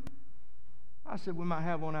broom?" I said, "We might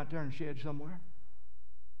have one out there in the shed somewhere."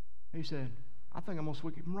 He said, "I think I'm going to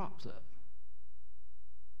sweep them rocks up."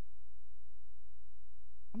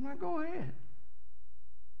 I'm like, "Go ahead."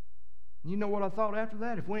 You know what I thought after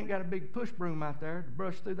that? If we ain't got a big push broom out there to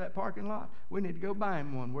brush through that parking lot, we need to go buy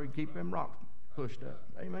him one where you keep them rocks pushed up.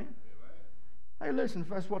 Amen? Hey, listen, if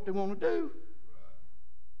that's what they want to do,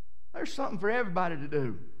 there's something for everybody to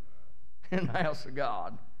do in the house of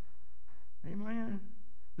God. Amen.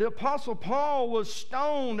 The Apostle Paul was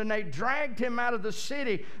stoned and they dragged him out of the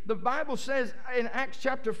city. The Bible says in Acts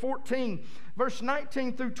chapter 14, Verse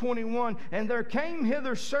 19 through 21, and there came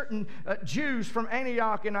hither certain Jews from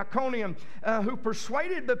Antioch and Iconium who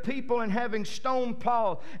persuaded the people, and having stoned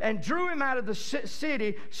Paul, and drew him out of the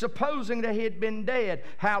city, supposing that he had been dead.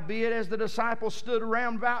 Howbeit, as the disciples stood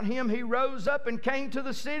around about him, he rose up and came to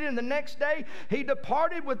the city, and the next day he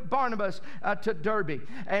departed with Barnabas to Derbe.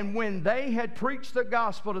 And when they had preached the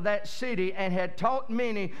gospel to that city and had taught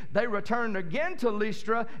many, they returned again to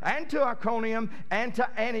Lystra and to Iconium and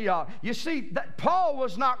to Antioch. You see, that Paul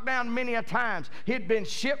was knocked down many a times. He'd been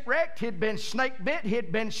shipwrecked, he'd been snake bit,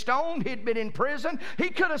 he'd been stoned, he'd been in prison. He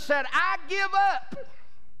could have said, I give up.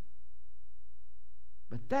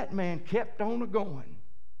 But that man kept on going.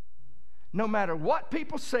 No matter what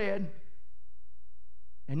people said,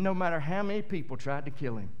 and no matter how many people tried to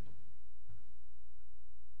kill him.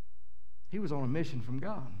 He was on a mission from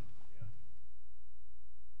God.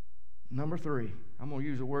 Number 3, I'm going to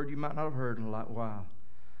use a word you might not have heard in a while.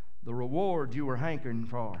 The reward you were hankering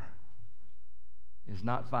for is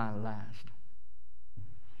not finalized.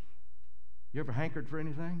 You ever hankered for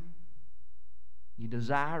anything? You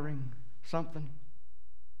desiring something?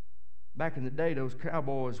 Back in the day, those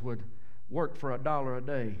cowboys would work for $1 a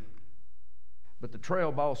day. But the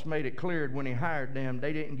trail boss made it clear when he hired them,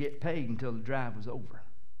 they didn't get paid until the drive was over.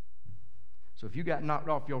 So if you got knocked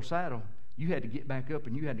off your saddle, you had to get back up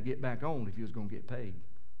and you had to get back on if you was going to get paid.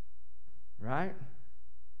 Right?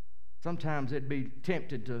 Sometimes they'd be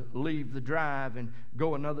tempted to leave the drive and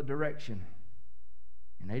go another direction.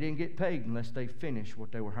 And they didn't get paid unless they finished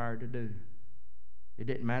what they were hired to do. It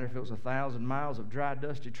didn't matter if it was 1,000 miles of dry,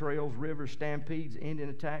 dusty trails, rivers, stampedes, Indian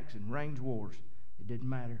attacks, and range wars. It didn't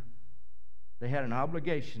matter. They had an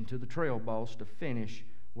obligation to the trail boss to finish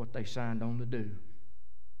what they signed on to do.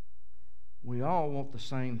 We all want the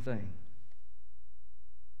same thing.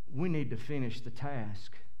 We need to finish the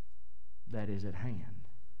task that is at hand.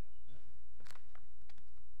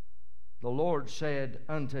 The Lord said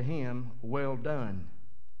unto him, Well done,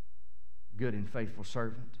 good and faithful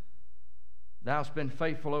servant. Thou hast been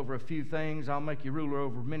faithful over a few things, I'll make you ruler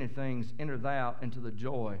over many things. Enter thou into the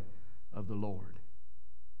joy of the Lord.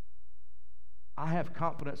 I have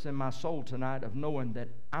confidence in my soul tonight of knowing that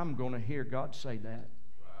I'm going to hear God say that.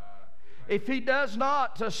 If he does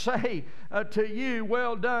not to say to you,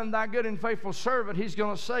 well done, thy good and faithful servant, he's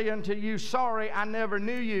going to say unto you, sorry, I never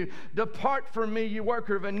knew you. Depart from me, you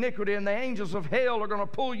worker of iniquity. And the angels of hell are going to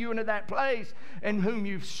pull you into that place in whom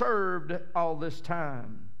you've served all this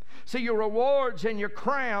time. See, your rewards and your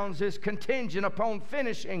crowns is contingent upon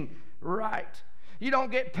finishing right. You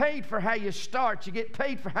don't get paid for how you start. You get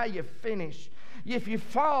paid for how you finish. If you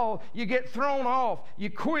fall, you get thrown off. You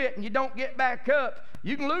quit and you don't get back up.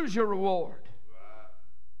 You can lose your reward.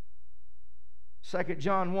 2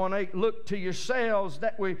 John 1:8, look to yourselves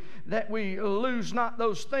that we lose not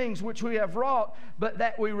those things which we have wrought, but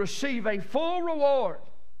that we receive a full reward.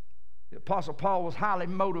 The Apostle Paul was highly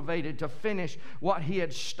motivated to finish what he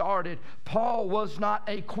had started. Paul was not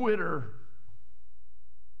a quitter.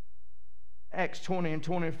 Acts 20 and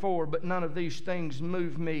 24, but none of these things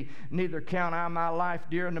move me, neither count I my life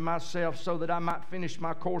dear unto myself, so that I might finish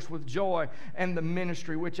my course with joy and the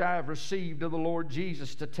ministry which I have received of the Lord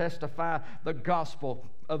Jesus to testify the gospel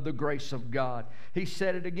of the grace of God. He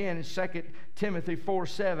said it again in 2 Timothy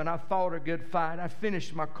 4:7, I fought a good fight, I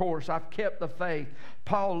finished my course, I've kept the faith.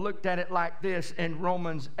 Paul looked at it like this in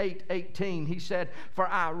Romans 8:18. He said, for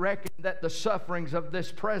I reckon that the sufferings of this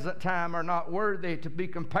present time are not worthy to be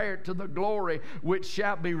compared to the glory which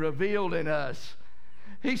shall be revealed in us.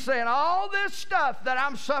 He's saying all this stuff that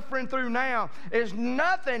I'm suffering through now is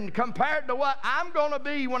nothing compared to what I'm going to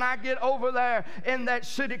be when I get over there in that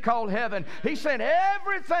city called heaven. He said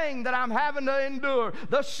everything that I'm having to endure,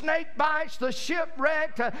 the snake bites, the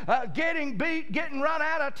shipwreck, getting beat, getting run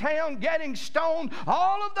out of town, getting stoned,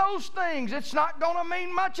 all of those things, it's not going to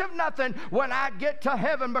mean much of nothing when I get to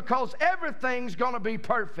heaven, because everything's going to be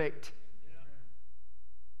perfect.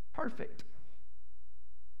 Perfect.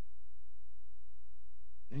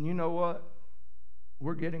 And you know what?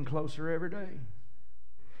 We're getting closer every day.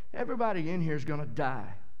 Everybody in here is going to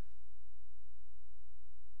die.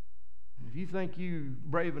 If you think you're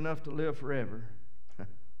brave enough to live forever,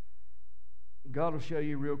 God will show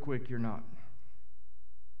you real quick you're not.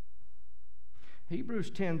 Hebrews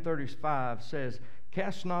 10:35 says,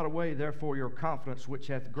 cast not away therefore your confidence, which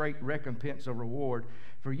hath great recompense of reward.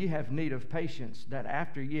 For ye have need of patience, that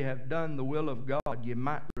after ye have done the will of God, ye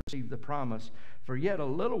might receive the promise. For yet a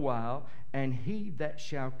little while, and he that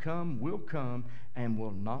shall come will come, and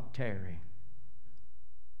will not tarry.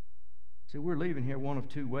 See, we're leaving here one of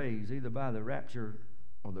two ways, either by the rapture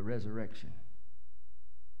or the resurrection.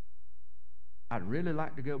 I'd really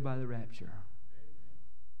like to go by the rapture.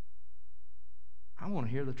 I want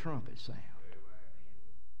to hear the trumpet sound.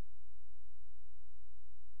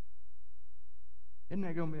 Isn't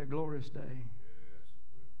that going to be a glorious day?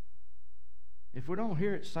 If we don't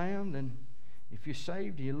hear it sound, then if you're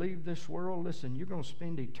saved and you leave this world, listen, you're going to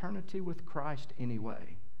spend eternity with Christ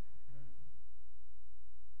anyway.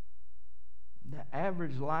 The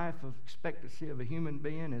average life of expectancy of a human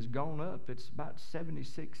being has gone up. It's about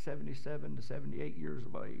 76, 77 to 78 years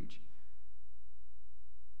of age.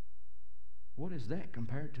 What is that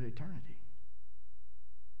compared to eternity?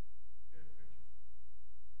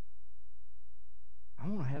 I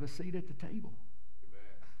want to have a seat at the table.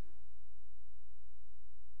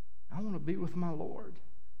 I want to be with my Lord.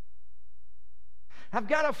 I've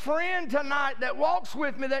got a friend tonight that walks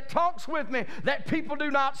with me, that talks with me, that people do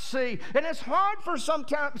not see. And it's hard for some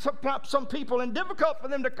people and difficult for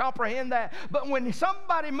them to comprehend that. But when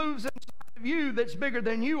somebody moves inside of you that's bigger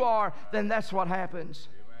than you are, then that's what happens.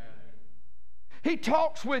 He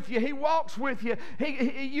talks with you. He walks with you.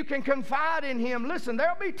 You can confide in him. Listen,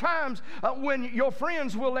 there'll be times when your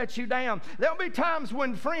friends will let you down. There'll be times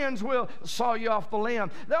when friends will saw you off the limb.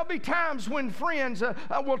 There'll be times when friends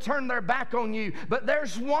will turn their back on you. But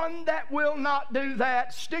there's one that will not do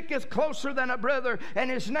that. Sticketh closer than a brother, and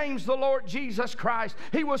his name's the Lord Jesus Christ.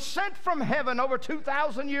 He was sent from heaven over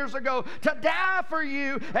 2,000 years ago to die for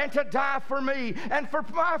you and to die for me. And for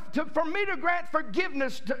me to grant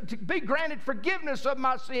forgiveness, to be granted forgiveness of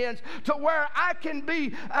my sins, to where I can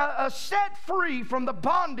be set free from the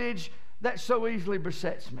bondage that so easily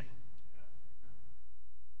besets me.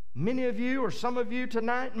 Many of you, or some of you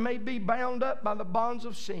tonight, may be bound up by the bonds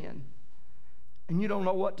of sin, and you don't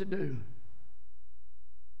know what to do.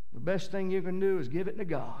 The best thing you can do is give it to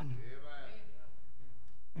God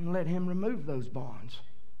and let Him remove those bonds.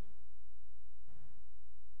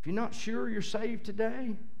 If you're not sure you're saved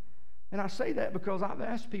today, and I say that because I've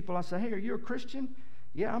asked people, I say, hey, are you a Christian?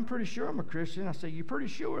 Yeah, I'm pretty sure I'm a Christian. I say, you pretty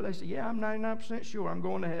sure? They say, yeah, I'm 99% sure I'm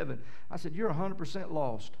going to heaven. I said, you're 100%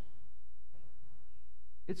 lost.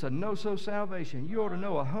 It's a no-so salvation. You ought to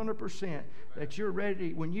know 100% that you're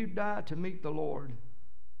ready when you die to meet the Lord.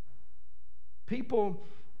 People,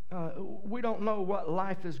 we don't know what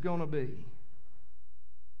life is going to be.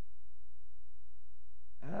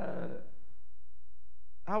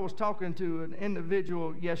 I was talking to an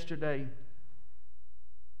individual yesterday,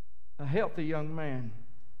 a healthy young man,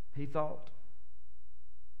 he thought.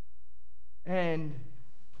 And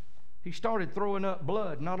he started throwing up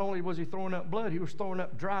blood. Not only was he throwing up blood, he was throwing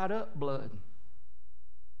up dried up blood.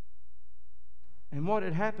 And what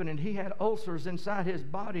had happened, and he had ulcers inside his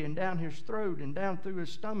body and down his throat and down through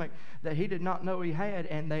his stomach that he did not know he had,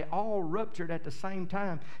 and they all ruptured at the same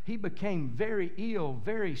time. He became very ill,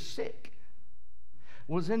 very sick.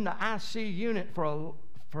 Was in the IC unit for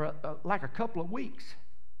like a couple of weeks.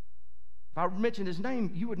 If I mentioned his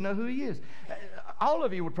name, you would know who he is. All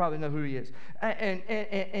of you would probably know who he is.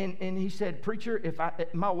 And he said, preacher, if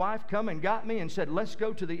my wife come and got me and said, let's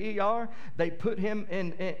go to the ER, they put him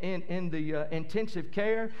in the intensive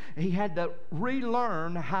care. He had to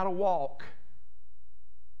relearn how to walk,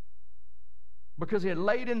 because he had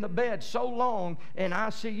laid in the bed so long in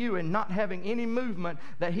ICU and not having any movement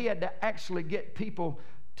that he had to actually get people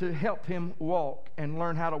to help him walk and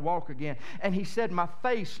learn how to walk again. And he said, my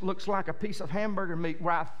face looks like a piece of hamburger meat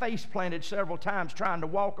where I face planted several times trying to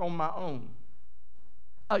walk on my own.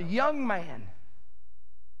 A young man.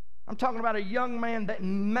 I'm talking about a young man that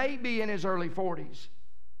may be in his early 40s.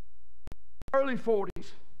 Early 40s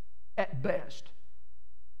at best.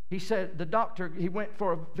 He said the doctor, he went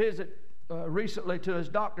for a visit recently to his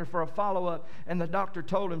doctor for a follow-up, and the doctor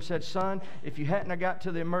told him, said, son, if you hadn't got to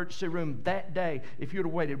the emergency room that day, if you'd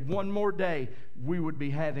have waited one more day, we would be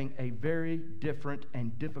having a very different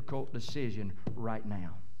and difficult decision right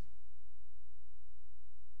now.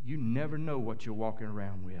 You never know what you're walking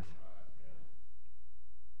around with.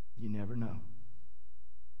 You never know.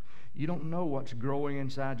 You don't know what's growing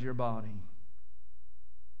inside your body.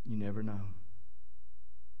 You never know.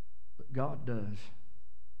 But God does.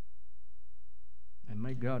 And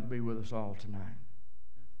may God be with us all tonight.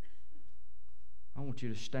 I want you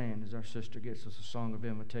to stand as our sister gets us a song of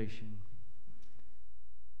invitation.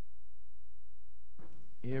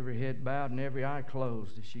 Every head bowed and every eye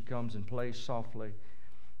closed as she comes and plays softly.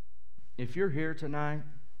 If you're here tonight,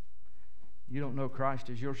 you don't know Christ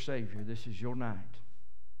as your Savior, this is your night.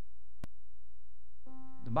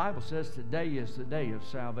 The Bible says today is the day of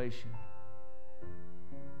salvation.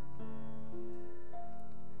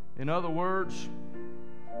 In other words,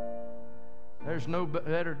 there's no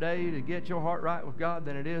better day to get your heart right with God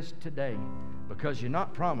than it is today, because you're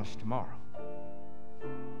not promised tomorrow.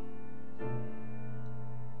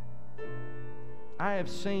 I have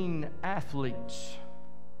seen athletes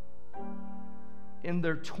in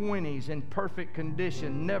their 20s in perfect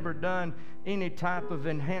condition, never done any type of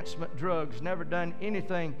enhancement drugs, never done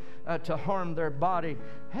anything to harm their body,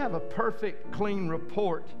 have a perfect, clean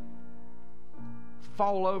report,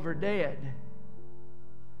 fall over dead.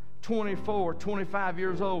 24, 25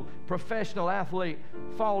 years old, professional athlete,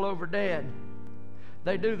 fall over dead.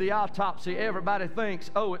 They do the autopsy. Everybody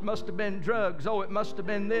thinks, oh, it must have been drugs. Oh, it must have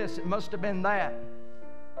been this. It must have been that.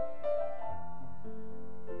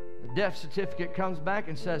 The death certificate comes back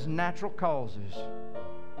and says natural causes.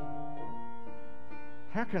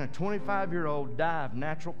 How can a 25-year-old die of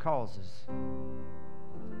natural causes?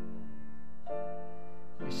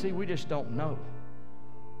 You see, we just don't know.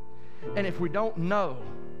 And if we don't know,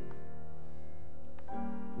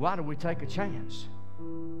 why do we take a chance?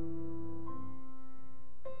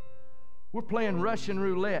 We're playing Russian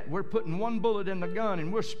roulette. We're putting one bullet in the gun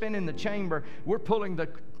and we're spinning the chamber. We're pulling the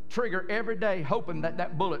trigger every day hoping that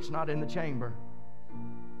that bullet's not in the chamber.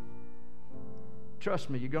 Trust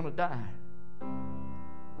me, you're going to die.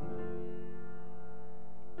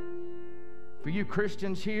 For you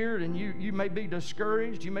Christians here, and you may be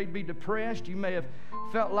discouraged, you may be depressed, you may have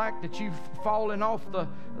felt like that you've fallen off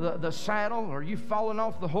the saddle, or you've fallen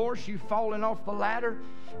off the horse, you've fallen off the ladder.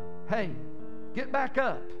 Hey, get back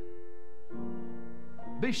up.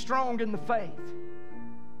 Be strong in the faith.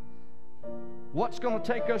 What's going to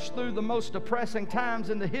take us through the most depressing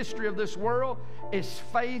times in the history of this world is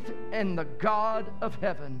faith in the God of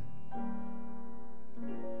heaven.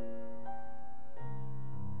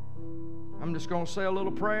 I'm just going to say a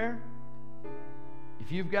little prayer.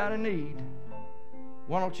 If you've got a need,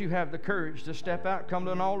 why don't you have the courage to step out, come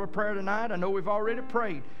to an altar prayer tonight? I know we've already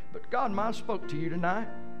prayed, but God might have spoke to you tonight.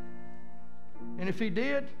 And if He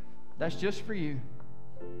did, that's just for you.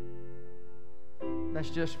 That's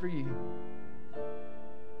just for you.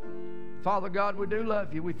 Father God, we do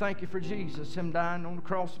love you. We thank you for Jesus, Him dying on the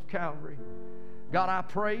cross of Calvary. God, I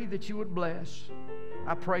pray that you would bless.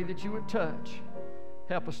 I pray that you would touch.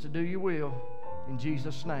 Help us to do your will. In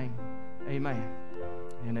Jesus' name, amen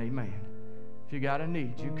and amen. If you got a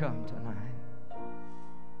need, you come tonight.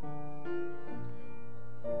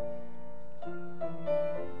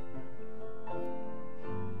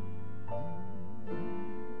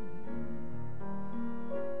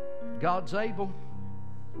 God's able.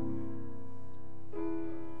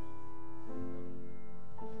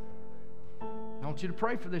 I want you to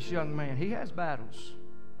pray for this young man. He has battles.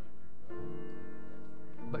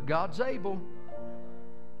 But God's able.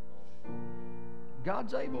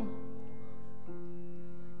 God's able.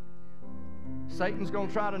 Satan's going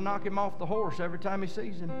to try to knock him off the horse every time he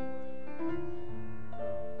sees him.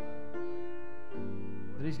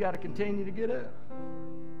 But he's got to continue to get up.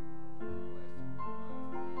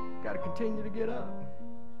 Got to continue to get up.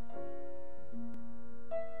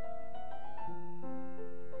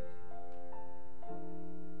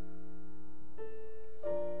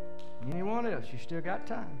 Anyone else, you still got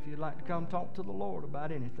time if you'd like to come talk to the Lord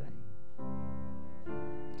about anything.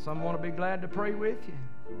 Some want to be glad to pray with you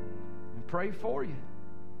and pray for you.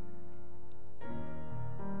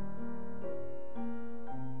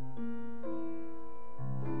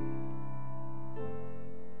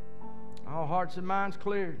 All hearts and minds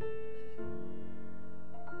cleared.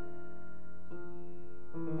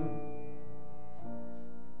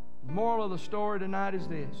 The moral of the story tonight is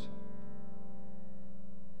this.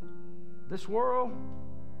 This world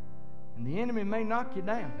and the enemy may knock you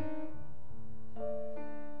down,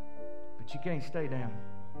 but you can't stay down.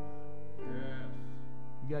 Yes.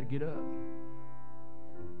 You got to get up.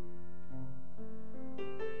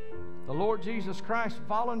 The Lord Jesus Christ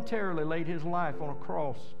voluntarily laid His life on a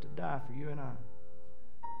cross to die for you and I.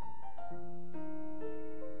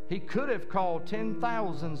 He could have called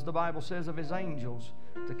 10,000s, the Bible says, of His angels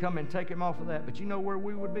to come and take Him off of that. But you know where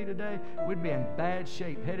we would be today? We'd be in bad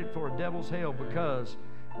shape, headed for a devil's hell, because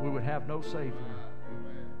we would have no Savior.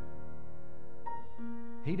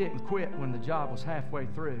 He didn't quit when the job was halfway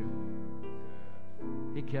through.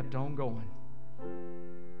 He kept on going.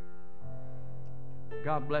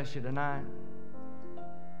 God bless you tonight.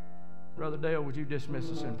 Brother Dale, would you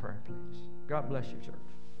dismiss us in prayer, please? God bless you, church.